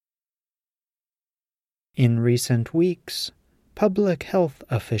In recent weeks, public health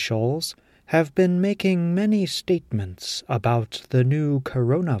officials have been making many statements about the new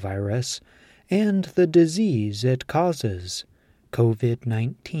coronavirus and the disease it causes,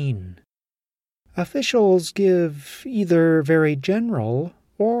 COVID-19. Officials give either very general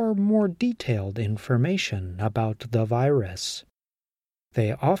or more detailed information about the virus.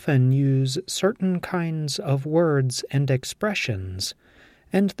 They often use certain kinds of words and expressions,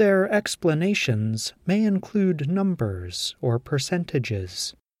 and their explanations may include numbers or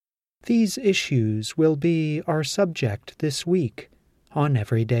percentages. These issues will be our subject this week on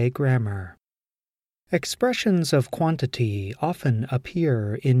Everyday Grammar. Expressions of quantity often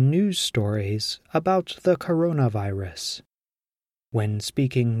appear in news stories about the coronavirus. When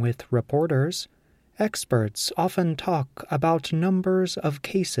speaking with reporters, experts often talk about numbers of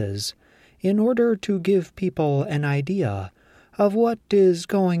cases in order to give people an idea of what is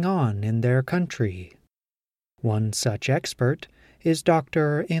going on in their country. One such expert is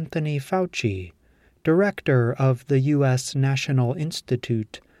Dr. Anthony Fauci, director of the U.S. National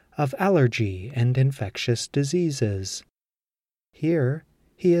Institute of Allergy and Infectious Diseases. Here,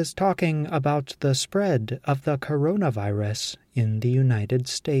 he is talking about the spread of the coronavirus in the United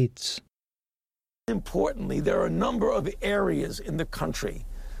States. Importantly, there are a number of areas in the country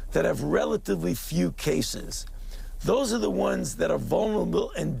that have relatively few cases. Those are the ones that are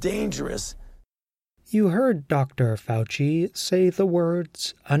vulnerable and dangerous. You heard Dr. Fauci say the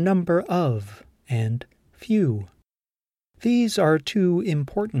words "a number of" and "few." These are two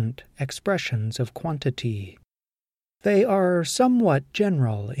important expressions of quantity. They are somewhat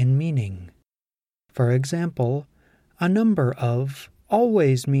general in meaning. For example, a number of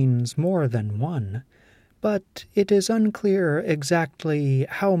always means more than one, but it is unclear exactly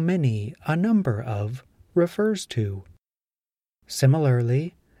how many a number of refers to.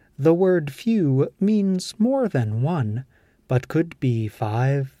 Similarly, the word few means more than one, but could be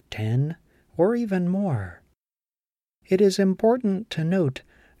 5, 10, or even more. It is important to note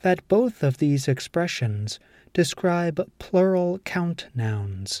that both of these expressions describe plural count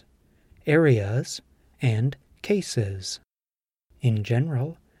nouns, areas, and cases. In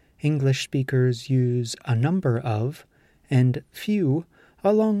general, English speakers use a number of and few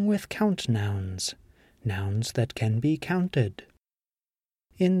along with count nouns, nouns that can be counted.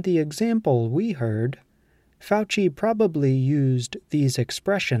 In the example we heard, Fauci probably used these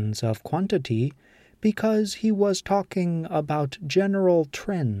expressions of quantity because he was talking about general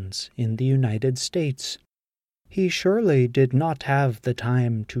trends in the United States. He surely did not have the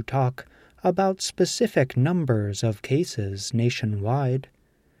time to talk about specific numbers of cases nationwide.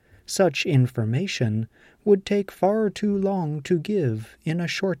 Such information would take far too long to give in a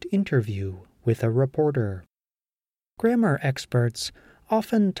short interview with a reporter. Grammar experts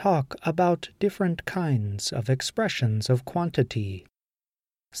often talk about different kinds of expressions of quantity.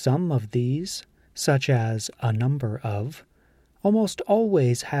 Some of these, such as a number of, almost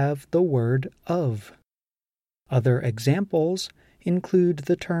always have the word of. Other examples include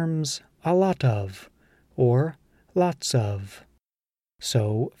the terms a lot of or lots of.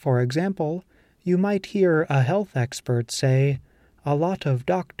 So, for example, you might hear a health expert say, "A lot of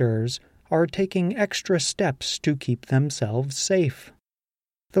doctors are taking extra steps to keep themselves safe."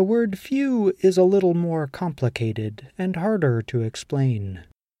 The word few is a little more complicated and harder to explain.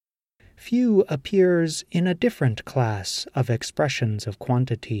 Few appears in a different class of expressions of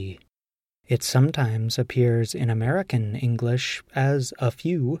quantity. It sometimes appears in American English as a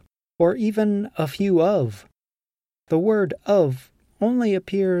few, or even a few of. The word of only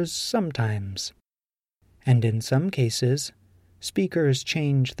appears sometimes. And in some cases, speakers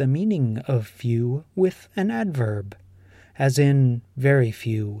change the meaning of few with an adverb, as in very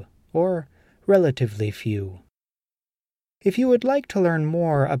few or relatively few. If you would like to learn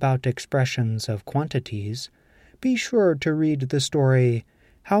more about expressions of quantities, be sure to read the story,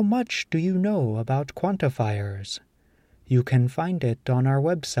 How Much Do You Know About Quantifiers? You can find it on our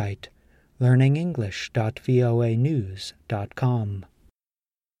website, learningenglish.voanews.com.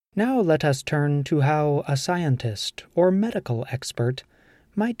 Now let us turn to how a scientist or medical expert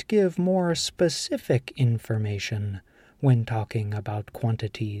might give more specific information when talking about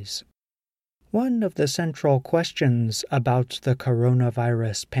quantities. One of the central questions about the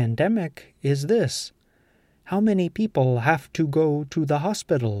coronavirus pandemic is this: how many people have to go to the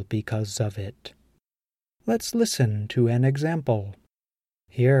hospital because of it? Let's listen to an example.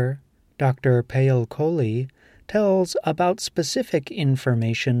 Here, Dr. Payal Kohli tells about specific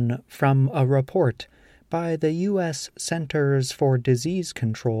information from a report by the U.S. Centers for Disease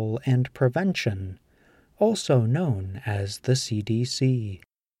Control and Prevention, also known as the CDC.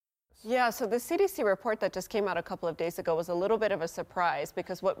 Yeah, so the CDC report that just came out a couple of days ago was a little bit of a surprise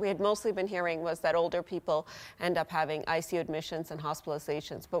because what we had mostly been hearing was that older people end up having ICU admissions and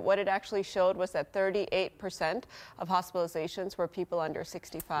hospitalizations. But what it actually showed was that 38% of hospitalizations were people under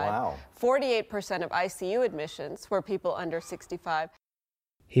 65. Wow. 48% of ICU admissions were people under 65.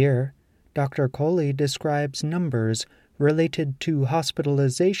 Here, Dr. Coley describes numbers related to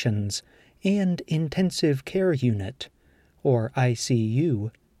hospitalizations and intensive care unit, or ICU,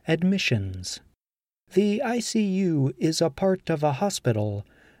 admissions. The ICU is a part of a hospital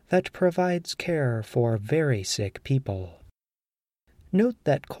that provides care for very sick people. Note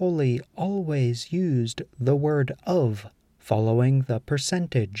that Coley always used the word of following the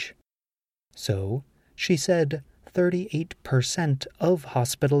percentage. So, she said 38% of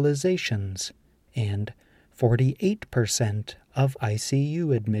hospitalizations and 48% of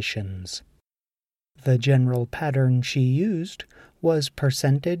ICU admissions. The general pattern she used was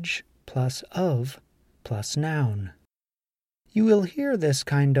percentage plus of plus noun. You will hear this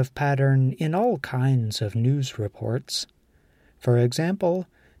kind of pattern in all kinds of news reports. For example,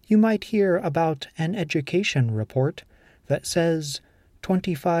 you might hear about an education report that says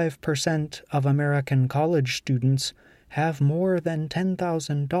 25% of American college students have more than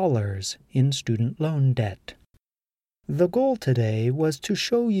 $10,000 in student loan debt. The goal today was to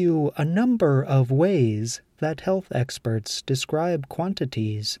show you a number of ways that health experts describe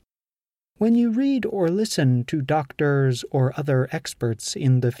quantities. When you read or listen to doctors or other experts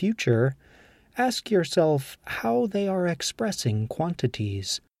in the future, ask yourself how they are expressing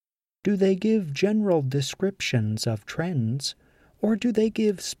quantities. Do they give general descriptions of trends, or do they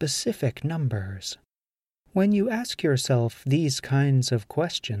give specific numbers? When you ask yourself these kinds of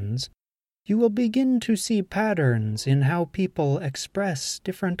questions, you will begin to see patterns in how people express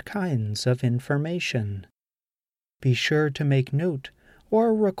different kinds of information. Be sure to make note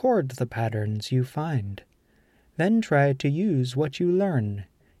or record the patterns you find. Then try to use what you learn,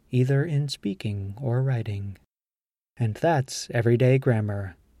 either in speaking or writing. And that's Everyday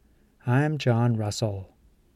Grammar. I'm John Russell.